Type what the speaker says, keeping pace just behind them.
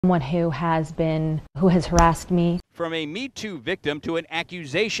Someone who has harassed me. From a Me Too victim to an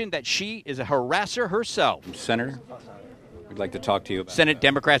accusation that she is a harasser herself. Senator, we'd like to talk to you about. Senate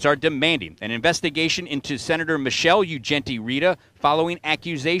Democrats are demanding an investigation into Senator Michelle Ugenti-Rita following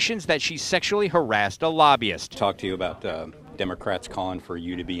accusations that she sexually harassed a lobbyist. Talk to you about Democrats calling for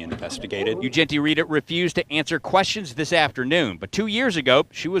you to be investigated. Ugenti-Rita refused to answer questions this afternoon, but 2 years ago,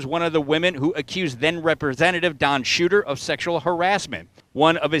 she was one of the women who accused then Representative Don Shooter of sexual harassment,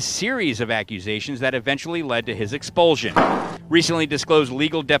 one of a series of accusations that eventually led to his expulsion. Recently disclosed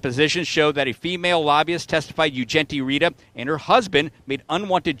legal depositions show that a female lobbyist testified Ugenti-Rita and her husband made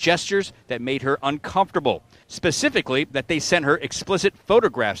unwanted gestures that made her uncomfortable. Specifically, that they sent her explicit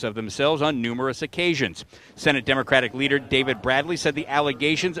photographs of themselves on numerous occasions. Senate Democratic leader David Bradley said the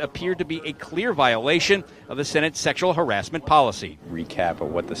allegations appeared to be a clear violation of the Senate's sexual harassment policy. Recap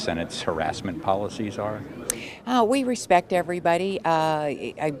of what the Senate's harassment policies are. We respect everybody.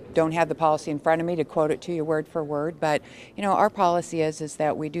 I don't have the policy in front of me to quote it to you word for word, but our policy is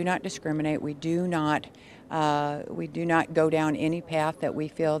that we do not discriminate. We do not go down any path that we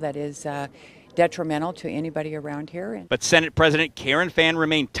feel that is detrimental to anybody around here. But Senate President Karen Fann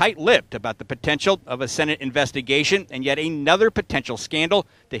remained tight-lipped about the potential of a Senate investigation and yet another potential scandal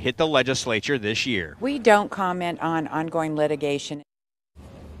to hit the legislature this year. We don't comment on ongoing litigation.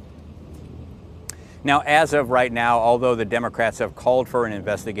 Now, as of right now, although the Democrats have called for an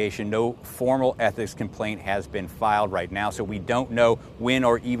investigation, no formal ethics complaint has been filed right now, so we don't know when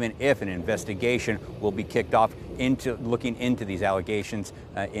or even if an investigation will be kicked off into looking into these allegations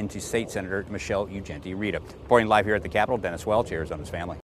into State Senator Michelle Ugenti-Rita. Reporting live here at the Capitol, Dennis Welch, Arizona's Family.